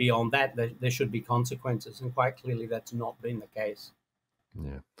stray beyond that, there should be consequences. And quite clearly, that's not been the case.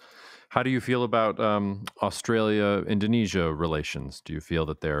 Yeah. How do you feel about Australia-Indonesia relations? Do you feel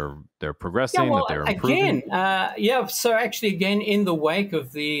that they're progressing, that they're improving? Again, so actually, again, in the wake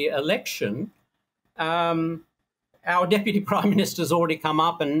of the election, our Deputy Prime Minister's already come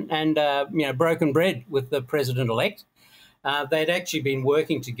up and broken bread with the President-elect. They'd actually been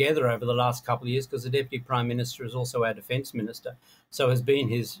working together over the last couple of years because the Deputy Prime Minister is also our Defence Minister, so has been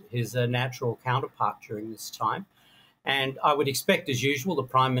his natural counterpart during this time. And I would expect, as usual, the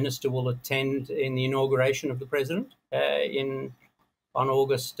Prime Minister will attend in the inauguration of the President on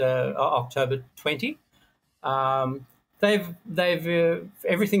October 20. They've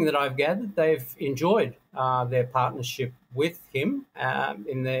everything that I've gathered, they've enjoyed their partnership with him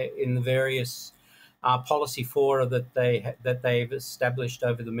in the various policy fora that they've established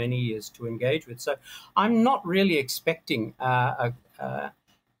over the many years to engage with. So I'm not really expecting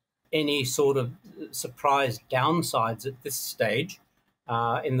any sort of surprise downsides at this stage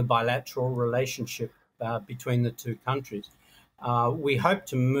in the bilateral relationship between the two countries. We hope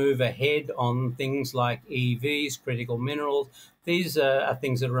to move ahead on things like EVs, critical minerals. These are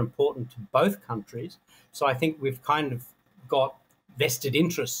things that are important to both countries. So I think we've kind of got vested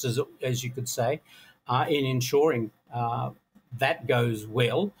interests, as you could say, in ensuring that goes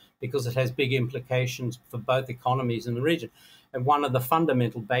well, because it has big implications for both economies in the region. And one of the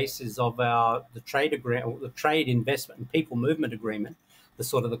fundamental bases of the trade investment and people movement agreement,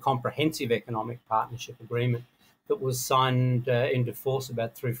 the comprehensive economic partnership agreement that was signed into force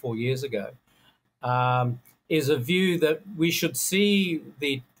about 3 or 4 years ago, is a view that we should see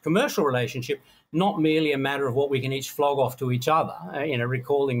the commercial relationship not merely a matter of what we can each flog off to each other,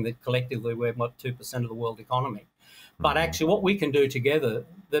 recalling that collectively we're 2% of the world economy, but actually what we can do together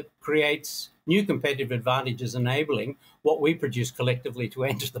that creates new competitive advantages, enabling what we produce collectively to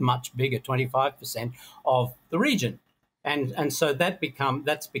enter the much bigger 25% of the region. And so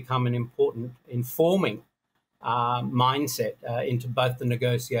that's become an important informing mindset into both the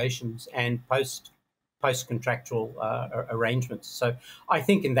negotiations and post-contractual arrangements. So I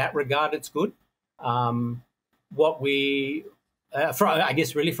think in that regard, it's good. I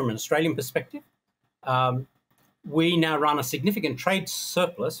guess really from an Australian perspective, we now run a significant trade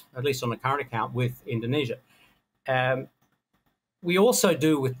surplus, at least on the current account, with Indonesia. We also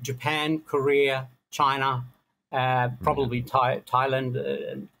do with Japan, Korea, China, probably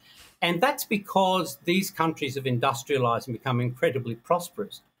Thailand. And that's because these countries have industrialized and become incredibly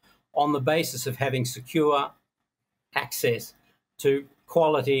prosperous on the basis of having secure access to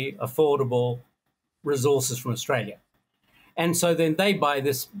quality, affordable resources from Australia. And so then they buy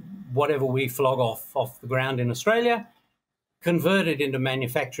this, whatever we flog off the ground in Australia, convert it into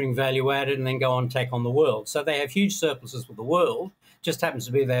manufacturing value added, and then go on and take on the world. So they have huge surpluses with the world, just happens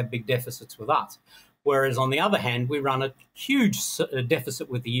to be they have big deficits with us. Whereas on the other hand, we run a huge deficit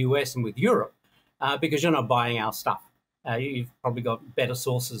with the US and with Europe because you're not buying our stuff. You've probably got better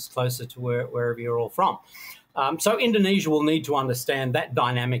sources closer to wherever you're all from. So Indonesia will need to understand that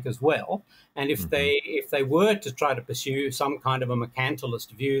dynamic as well. And if they were to try to pursue some kind of a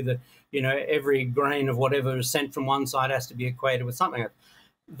mercantilist view that, every grain of whatever is sent from one side has to be equated with something,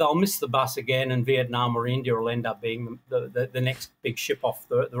 they'll miss the bus again, and Vietnam or India will end up being the next big ship off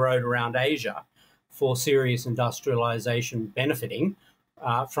the road around Asia for serious industrialization benefiting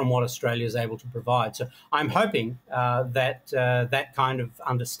from what Australia is able to provide. So I'm hoping that that kind of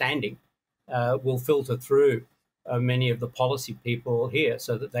understanding will filter through many of the policy people here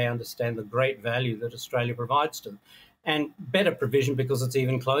so that they understand the great value that Australia provides to them. And better provision because it's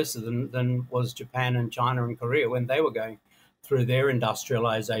even closer than was Japan and China and Korea when they were going through their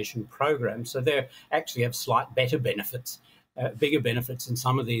industrialization program. So they actually have slight better benefits, bigger benefits in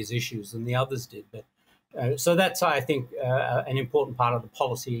some of these issues than the others did. But so that's, I think, an important part of the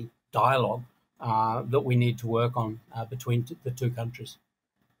policy dialogue that we need to work on between the two countries.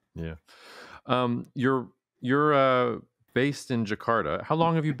 Yeah. Your based in Jakarta. How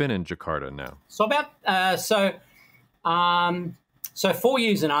long have you been in Jakarta now? So about so 4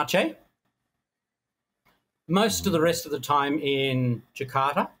 years in Aceh. Most of the rest of the time in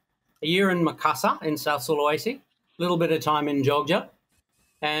Jakarta. A year in Makassar in South Sulawesi. A little bit of time in Jogja,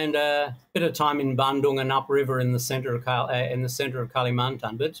 and a bit of time in Bandung and upriver in the center of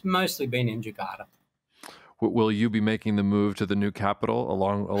Kalimantan. But it's mostly been in Jakarta. Will you be making the move to the new capital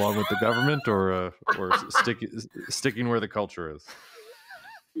along with the government, or sticking where the culture is?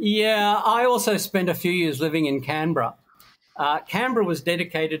 Yeah, I also spent a few years living in Canberra. Canberra was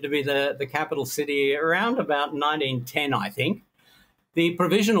dedicated to be the capital city around about 1910, I think. The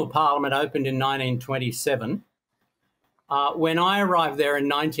Provisional Parliament opened in 1927. When I arrived there in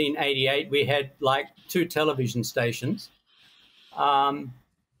 1988, we had like 2 television stations. But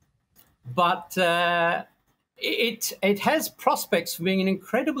it has prospects for being an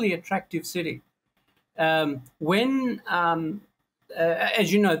incredibly attractive city. As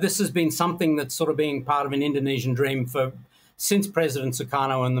you know, this has been something that's sort of being part of an Indonesian dream since President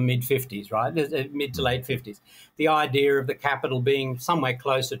Sukarno in the mid-50s, right? Mid to late 50s. The idea of the capital being somewhere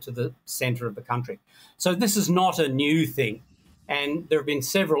closer to the centre of the country. So this is not a new thing. And there have been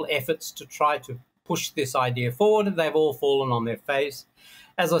several efforts to try to push this idea forward, and they've all fallen on their face.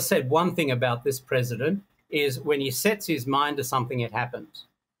 As I said, one thing about this president is when he sets his mind to something, it happens.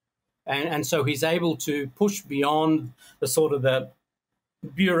 And so he's able to push beyond the sort of the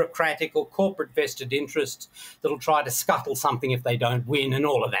bureaucratic or corporate vested interests that'll try to scuttle something if they don't win and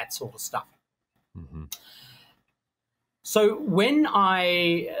all of that sort of stuff. Mm-hmm. So when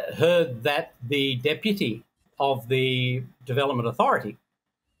I heard that the deputy of the Development Authority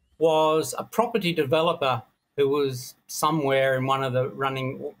was a property developer who was somewhere in one of the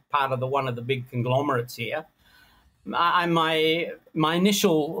one of the big conglomerates here, my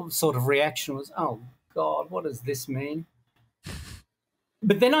initial sort of reaction was, oh God, what does this mean?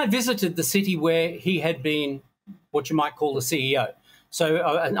 But then I visited the city where he had been what you might call the CEO. So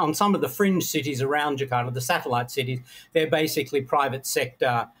on some of the fringe cities around Jakarta, the satellite cities, they're basically private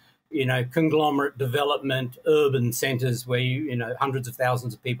sector, conglomerate development, urban centres where, hundreds of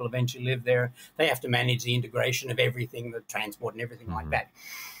thousands of people eventually live there. They have to manage the integration of everything, the transport and everything like that.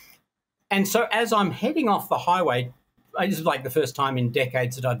 And so as I'm heading off the highway, this is like the first time in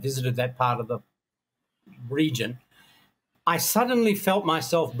decades that I'd visited that part of the region, I suddenly felt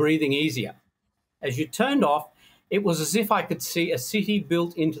myself breathing easier. As you turned off, it was as if I could see a city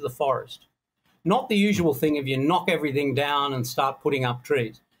built into the forest. Not the usual thing of you knock everything down and start putting up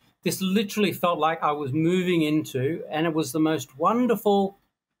trees. This literally felt like I was moving into, and it was the most wonderful,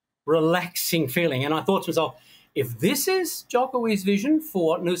 relaxing feeling. And I thought to myself, if this is Jokowi's vision for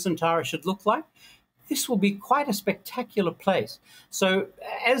what Nusantara should look like, this will be quite a spectacular place. So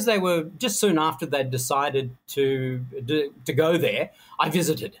as they were, just soon after they'd decided to go there, I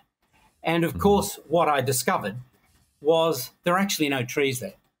visited. And of course, what I discovered was there are actually no trees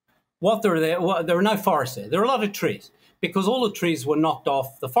there. There are no forests there. There are a lot of trees because all the trees were knocked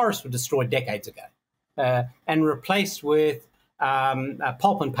off. The forests were destroyed decades ago and replaced with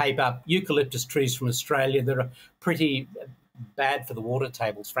pulp and paper eucalyptus trees from Australia that are pretty bad for the water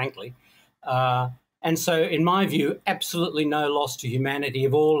tables, frankly. And so, in my view, absolutely no loss to humanity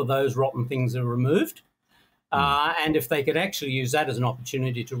if all of those rotten things are removed. And if they could actually use that as an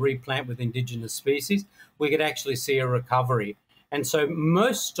opportunity to replant with indigenous species, we could actually see a recovery. And so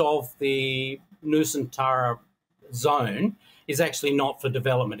most of the Nusantara zone is actually not for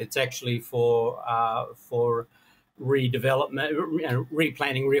development. It's actually for redevelopment,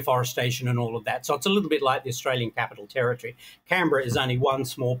 replanting, reforestation and all of that. So it's a little bit like the Australian Capital Territory. Canberra is only one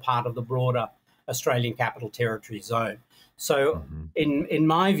small part of the broader Australian Capital Territory zone. So in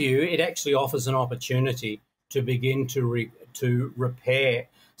my view, it actually offers an opportunity to begin to repair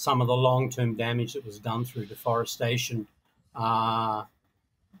some of the long-term damage that was done through deforestation back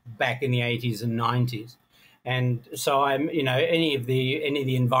in the 80s and 90s. And so any of the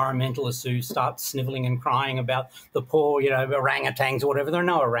environmentalists who start sniveling and crying about the poor, orangutans or whatever, there are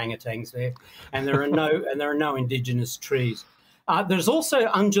no orangutans there, and there are no indigenous trees. There's also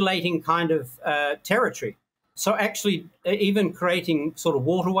undulating kind of territory. So actually, even creating sort of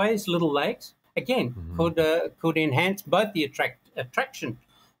waterways, little lakes, again, could enhance both the attraction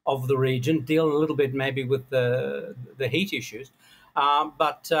of the region, deal a little bit maybe with the heat issues,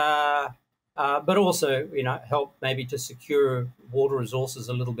 but also, help maybe to secure water resources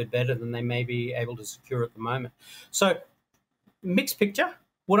a little bit better than they may be able to secure at the moment. So, mixed picture.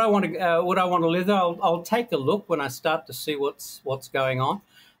 Would I want to live there? I'll take a look when I start to see what's going on.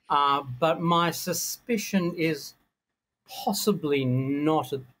 But my suspicion is possibly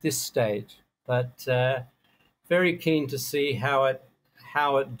not at this stage. But very keen to see how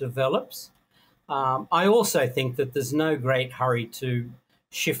it develops. I also think that there's no great hurry to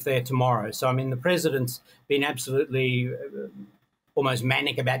shift there tomorrow. So, I mean, the president's been absolutely almost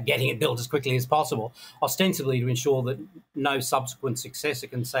manic about getting it built as quickly as possible, ostensibly to ensure that no subsequent successor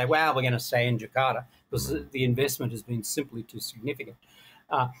can say, well, we're going to stay in Jakarta, because the investment has been simply too significant.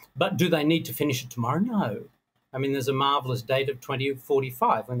 But do they need to finish it tomorrow? No. I mean, there's a marvellous date of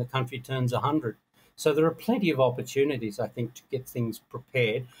 2045 when the country turns 100. So there are plenty of opportunities, I think, to get things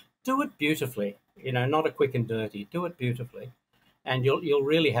prepared. Do it beautifully, not a quick and dirty. Do it beautifully. And you'll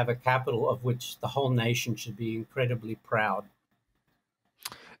really have a capital of which the whole nation should be incredibly proud.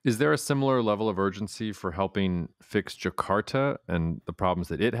 Is there a similar level of urgency for helping fix Jakarta and the problems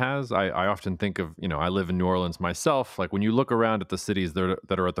that it has? I often think of, I live in New Orleans myself. Like when you look around at the cities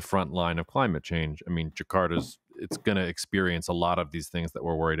that are at the front line of climate change, I mean, it's going to experience a lot of these things that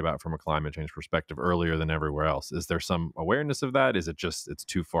we're worried about from a climate change perspective earlier than everywhere else. Is there some awareness of that? Is it just it's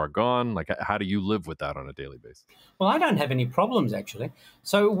too far gone? Like, how do you live with that on a daily basis? Well, I don't have any problems, actually.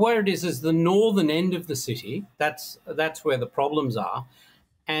 So where it is the northern end of the city. That's where the problems are.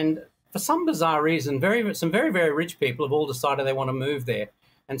 And for some bizarre reason, some very, very rich people have all decided they want to move there.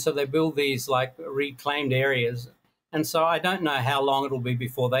 And so they build these like reclaimed areas. And so I don't know how long it'll be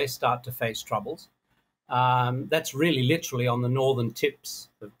before they start to face troubles. That's really literally on the northern tips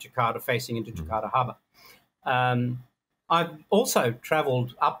of Jakarta, facing into Jakarta Harbour. I've also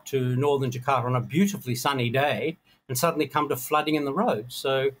travelled up to northern Jakarta on a beautifully sunny day and suddenly come to flooding in the road.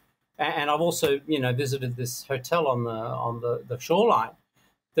 So, and I've also, visited this hotel on the shoreline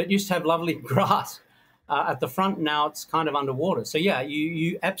that used to have lovely grass at the front. Now it's kind of underwater. So yeah,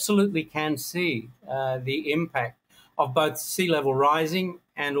 you absolutely can see the impact of both sea level rising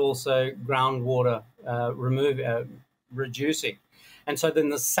and also groundwater reducing. And so then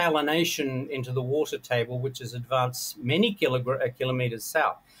the salination into the water table, which has advanced many kilometres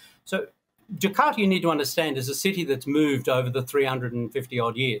south. So Jakarta, you need to understand, is a city that's moved over the 350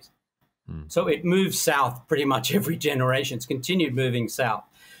 odd years. So it moves south pretty much every generation. It's continued moving south.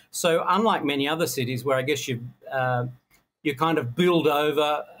 So unlike many other cities where I guess you kind of build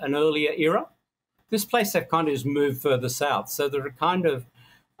over an earlier era, this place they've kind of just moved further south. So there are kind of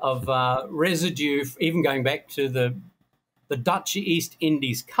residue, even going back to the Dutch East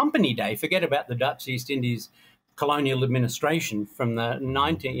Indies Company day. Forget about the Dutch East Indies colonial administration from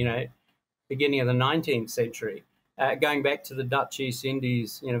the beginning of the 19th century. Going back to the Dutch East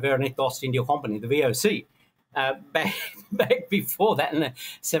Indies, Verenigd Oost-India Company, the VOC, back before that in the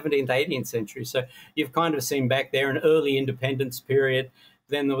 17th, 18th century. So you've kind of seen back there an early independence period.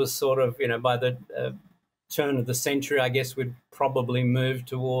 Then there was sort of, by the turn of the century, I guess we'd probably move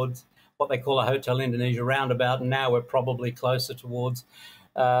towards what they call a Hotel Indonesia roundabout, and now we're probably closer towards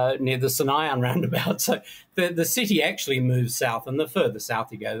near the Senayan roundabout. So the city actually moves south, and the further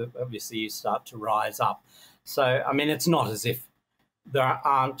south you go, obviously you start to rise up. So, I mean, it's not as if there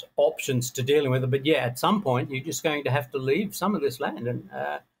aren't options to dealing with it, but yeah, at some point you're just going to have to leave some of this land, and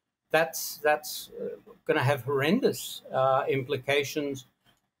that's going to have horrendous implications,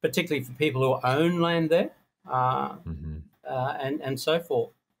 particularly for people who own land there, and so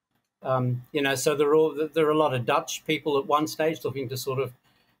forth. So there are a lot of Dutch people at one stage looking to sort of,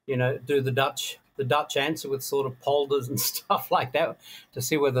 do the Dutch answer with sort of polders and stuff like that to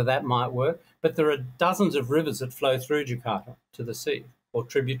see whether that might work. But there are dozens of rivers that flow through Jakarta to the sea, or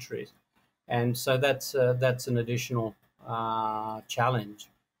tributaries, and so that's an additional challenge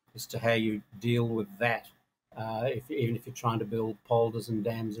as to how you deal with that, even if you're trying to build polders and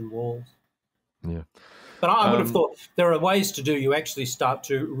dams and walls. Yeah. But I would have thought there are ways to do. You actually start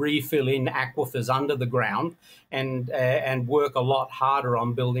to refill in aquifers under the ground and work a lot harder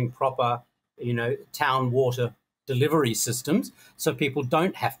on building proper, town water delivery systems, so people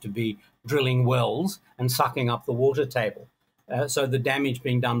don't have to be drilling wells and sucking up the water table. So the damage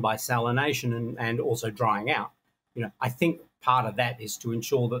being done by salination and also drying out. I think part of that is to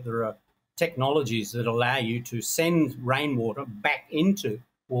ensure that there are technologies that allow you to send rainwater back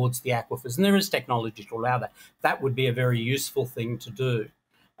towards the aquifers. And there is technology to allow that. That would be a very useful thing to do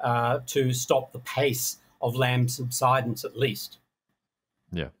to stop the pace of land subsidence, at least.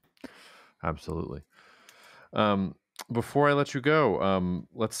 Yeah, absolutely. Before I let you go,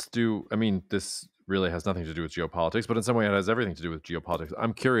 this really has nothing to do with geopolitics, but in some way it has everything to do with geopolitics.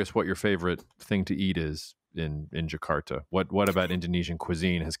 I'm curious what your favorite thing to eat is in Jakarta. What about Indonesian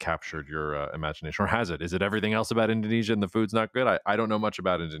cuisine has captured your imagination, or has it? Is it everything else about Indonesia and the food's not good? I don't know much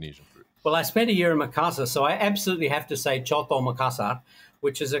about Indonesian food. Well, I spent a year in Makassar, so I absolutely have to say Coto Makassar,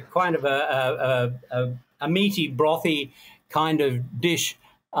 which is a kind of a meaty, brothy kind of dish,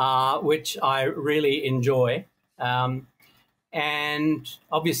 which I really enjoy. And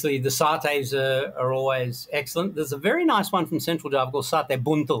obviously the satés are always excellent. There's a very nice one from Central Java called satay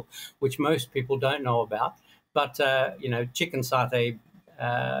buntul, which most people don't know about. But, chicken satay,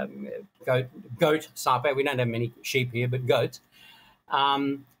 goat satay. We don't have many sheep here, but goats.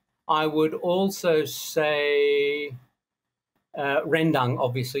 I would also say rendang,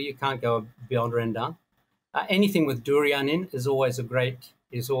 obviously. You can't go beyond rendang. Anything with durian in is always a great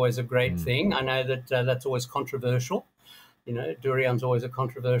thing. I know that that's always controversial. Durian's always a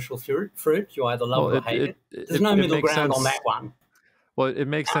controversial fruit. You either love it or hate it. There's no middle ground on that one. Well, it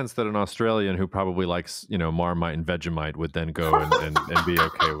makes sense that an Australian who probably likes, Marmite and Vegemite would then go and be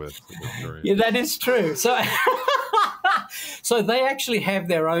okay with durian. Yeah, that is true. So, so they actually have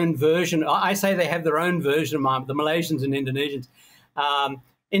their own version. I say they have their own version of Marmite, the Malaysians and Indonesians.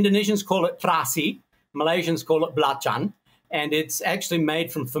 Indonesians call it terasi. Malaysians call it belacan. And it's actually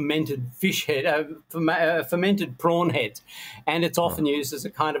made from fermented fermented prawn heads. And it's often used as a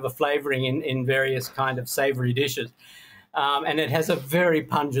kind of a flavoring in various kind of savory dishes. And it has a very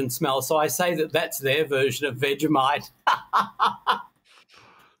pungent smell. So I say that that's their version of Vegemite.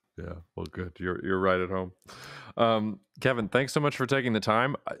 Yeah, well, good. You're right at home. Kevin, thanks so much for taking the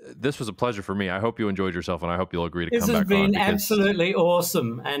time. This was a pleasure for me. I hope you enjoyed yourself, and I hope you'll agree to come back on. This has been absolutely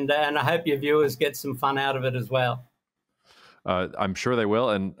awesome. And I hope your viewers get some fun out of it as well. I'm sure they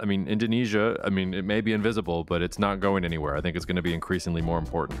will. And I mean, Indonesia, it may be invisible, but it's not going anywhere. I think it's going to be increasingly more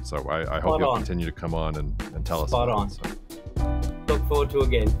important. So I hope you'll continue to come on and tell us. Spot on. So. Look forward to it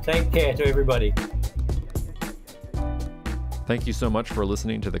again. Take care to everybody. Thank you so much for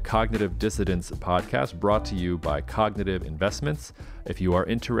listening to the Cognitive Dissidence podcast, brought to you by Cognitive Investments. If you are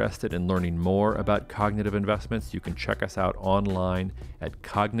interested in learning more about cognitive investments, you can check us out online at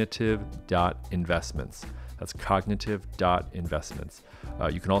cognitive.investments. That's cognitive.investments.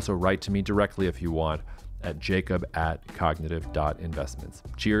 You can also write to me directly if you want at jacob@cognitive.investments.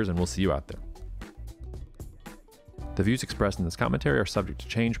 Cheers, and we'll see you out there. The views expressed in this commentary are subject to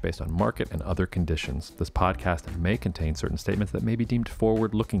change based on market and other conditions. This podcast may contain certain statements that may be deemed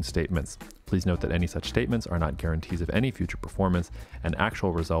forward-looking statements. Please note that any such statements are not guarantees of any future performance, and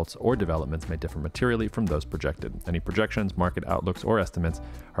actual results or developments may differ materially from those projected. Any projections, market outlooks, or estimates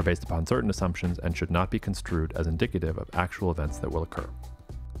are based upon certain assumptions and should not be construed as indicative of actual events that will occur.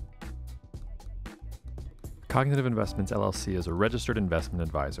 Cognitive Investments LLC is a registered investment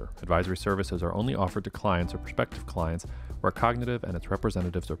advisor. Advisory services are only offered to clients or prospective clients where Cognitive and its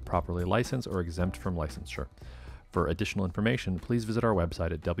representatives are properly licensed or exempt from licensure. For additional information, please visit our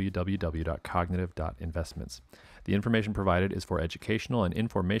website at www.cognitive.investments. The information provided is for educational and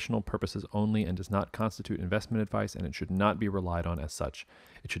informational purposes only and does not constitute investment advice, and it should not be relied on as such.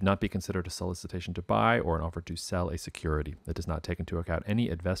 It should not be considered a solicitation to buy or an offer to sell a security. It does not take into account any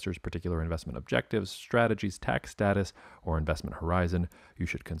investor's particular investment objectives, strategies, tax status, or investment horizon. You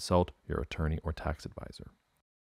should consult your attorney or tax advisor.